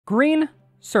Green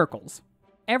circles.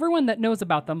 Everyone that knows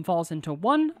about them falls into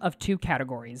one of two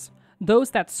categories.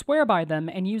 Those that swear by them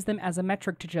and use them as a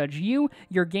metric to judge you,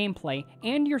 your gameplay,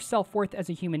 and your self-worth as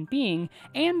a human being,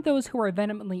 and those who are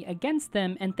vehemently against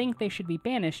them and think they should be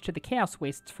banished to the Chaos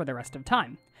Wastes for the rest of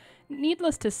time.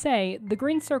 Needless to say, the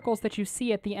green circles that you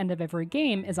see at the end of every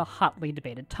game is a hotly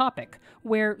debated topic,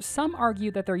 where some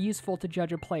argue that they're useful to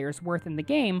judge a player's worth in the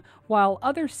game, while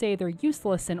others say they're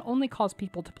useless and only cause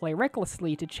people to play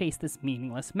recklessly to chase this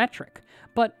meaningless metric.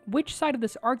 But which side of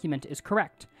this argument is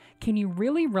correct? Can you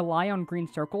really rely on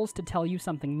green circles to tell you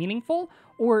something meaningful,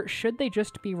 or should they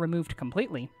just be removed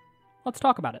completely? Let's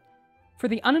talk about it. For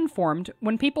the uninformed,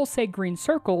 when people say green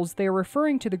circles, they are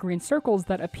referring to the green circles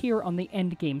that appear on the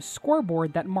endgame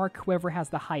scoreboard that mark whoever has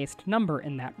the highest number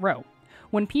in that row.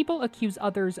 When people accuse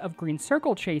others of green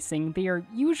circle chasing, they are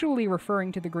usually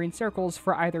referring to the green circles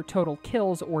for either total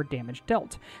kills or damage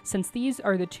dealt, since these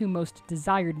are the two most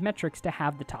desired metrics to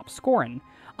have the top score in.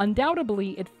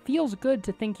 Undoubtedly, it feels good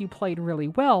to think you played really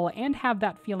well and have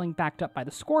that feeling backed up by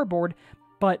the scoreboard,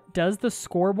 but does the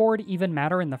scoreboard even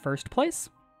matter in the first place?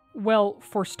 Well,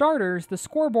 for starters, the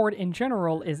scoreboard in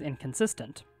general is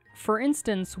inconsistent. For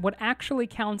instance, what actually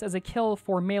counts as a kill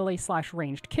for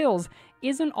melee/ranged kills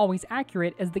isn't always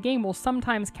accurate, as the game will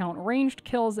sometimes count ranged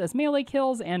kills as melee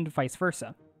kills and vice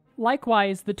versa.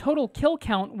 Likewise, the total kill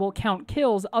count will count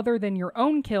kills other than your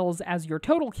own kills as your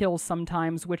total kills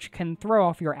sometimes, which can throw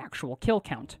off your actual kill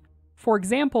count. For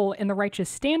example, in the Righteous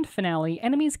Stand finale,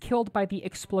 enemies killed by the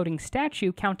exploding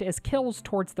statue count as kills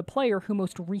towards the player who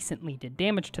most recently did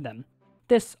damage to them.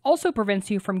 This also prevents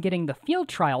you from getting the Field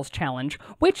Trials challenge,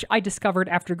 which I discovered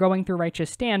after going through Righteous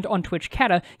Stand on Twitch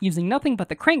Kata using nothing but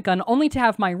the crank gun, only to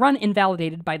have my run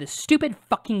invalidated by the stupid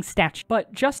fucking statue.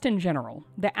 But just in general,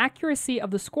 the accuracy of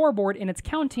the scoreboard in its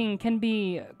counting can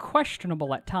be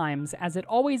questionable at times, as it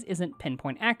always isn't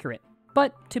pinpoint accurate.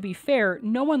 But, to be fair,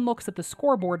 no one looks at the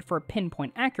scoreboard for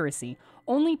pinpoint accuracy,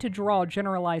 only to draw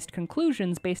generalized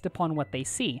conclusions based upon what they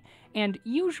see, and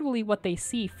usually what they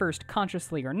see first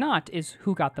consciously or not is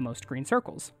who got the most green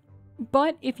circles.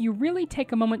 But if you really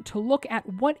take a moment to look at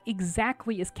what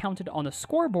exactly is counted on the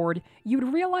scoreboard,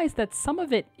 you'd realize that some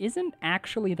of it isn't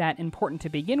actually that important to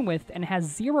begin with and has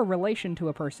zero relation to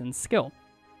a person's skill.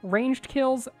 Ranged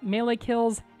kills, melee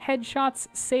kills, headshots,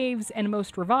 saves, and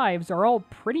most revives are all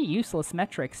pretty useless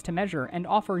metrics to measure and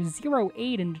offer zero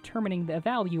aid in determining the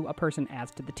value a person adds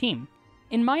to the team.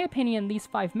 In my opinion, these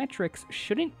 5 metrics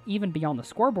shouldn't even be on the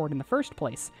scoreboard in the first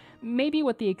place, maybe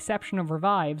with the exception of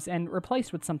revives and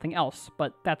replaced with something else,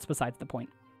 but that's besides the point.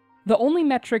 The only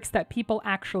metrics that people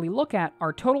actually look at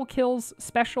are total kills,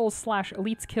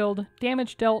 specials/elites killed,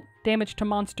 damage dealt, damage to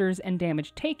monsters, and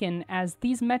damage taken, as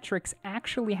these metrics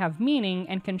actually have meaning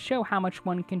and can show how much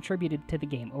one contributed to the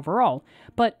game overall,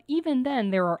 but even then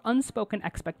there are unspoken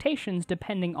expectations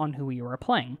depending on who you are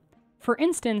playing. For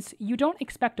instance, you don't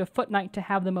expect a Foot Knight to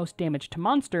have the most damage to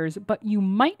monsters, but you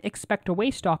might expect a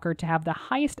Waystalker to have the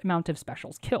highest amount of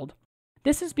specials killed.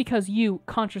 This is because you,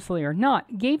 consciously or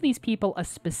not, gave these people a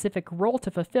specific role to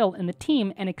fulfill in the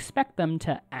team and expect them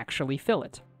to actually fill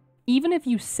it. Even if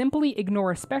you simply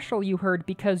ignore a special you heard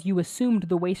because you assumed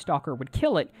the Waystalker would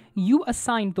kill it, you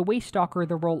assigned the Waystalker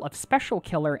the role of special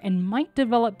killer and might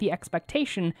develop the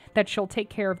expectation that she'll take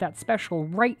care of that special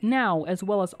right now as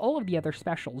well as all of the other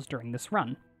specials during this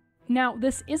run. Now,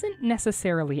 this isn't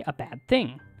necessarily a bad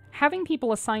thing. Having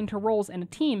people assigned to roles in a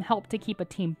team help to keep a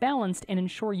team balanced and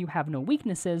ensure you have no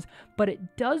weaknesses, but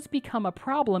it does become a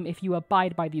problem if you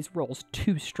abide by these roles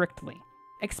too strictly.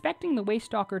 Expecting the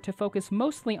Waystalker to focus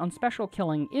mostly on special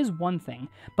killing is one thing,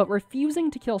 but refusing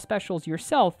to kill specials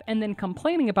yourself and then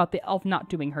complaining about the elf not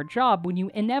doing her job when you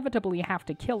inevitably have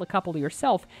to kill a couple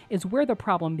yourself is where the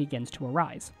problem begins to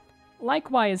arise.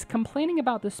 Likewise, complaining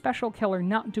about the special killer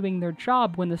not doing their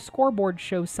job when the scoreboard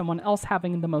shows someone else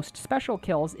having the most special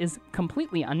kills is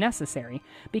completely unnecessary,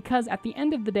 because at the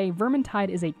end of the day, Vermintide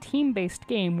is a team-based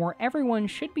game where everyone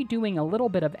should be doing a little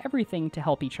bit of everything to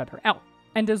help each other out.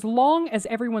 And as long as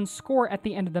everyone's score at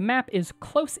the end of the map is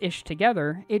close-ish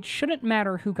together, it shouldn't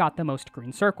matter who got the most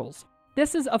green circles.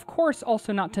 This is, of course,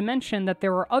 also not to mention that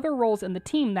there are other roles in the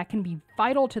team that can be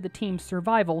vital to the team's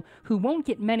survival who won't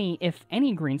get many, if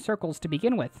any, green circles to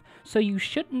begin with, so you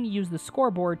shouldn't use the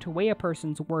scoreboard to weigh a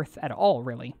person's worth at all,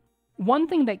 really. One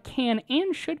thing that can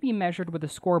and should be measured with a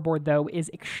scoreboard, though, is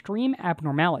extreme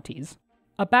abnormalities.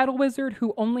 A Battle Wizard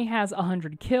who only has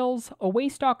 100 kills, a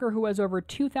Waystalker who has over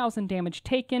 2,000 damage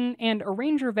taken, and a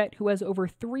Ranger Vet who has over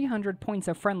 300 points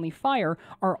of friendly fire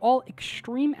are all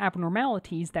extreme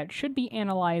abnormalities that should be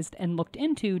analyzed and looked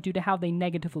into due to how they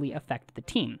negatively affect the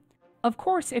team. Of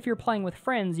course, if you're playing with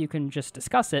friends, you can just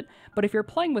discuss it, but if you're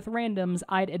playing with randoms,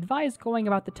 I'd advise going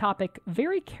about the topic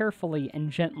very carefully and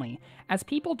gently, as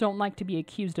people don't like to be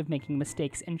accused of making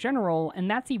mistakes in general, and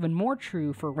that's even more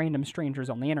true for random strangers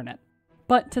on the internet.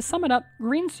 But to sum it up,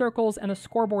 green circles and the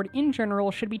scoreboard in general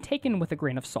should be taken with a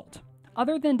grain of salt.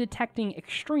 Other than detecting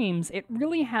extremes, it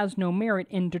really has no merit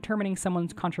in determining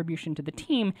someone's contribution to the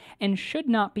team and should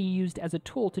not be used as a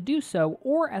tool to do so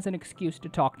or as an excuse to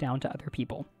talk down to other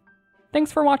people.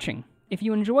 Thanks for watching. If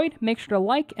you enjoyed, make sure to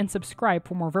like and subscribe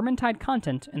for more Vermintide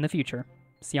content in the future.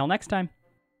 See y'all next time.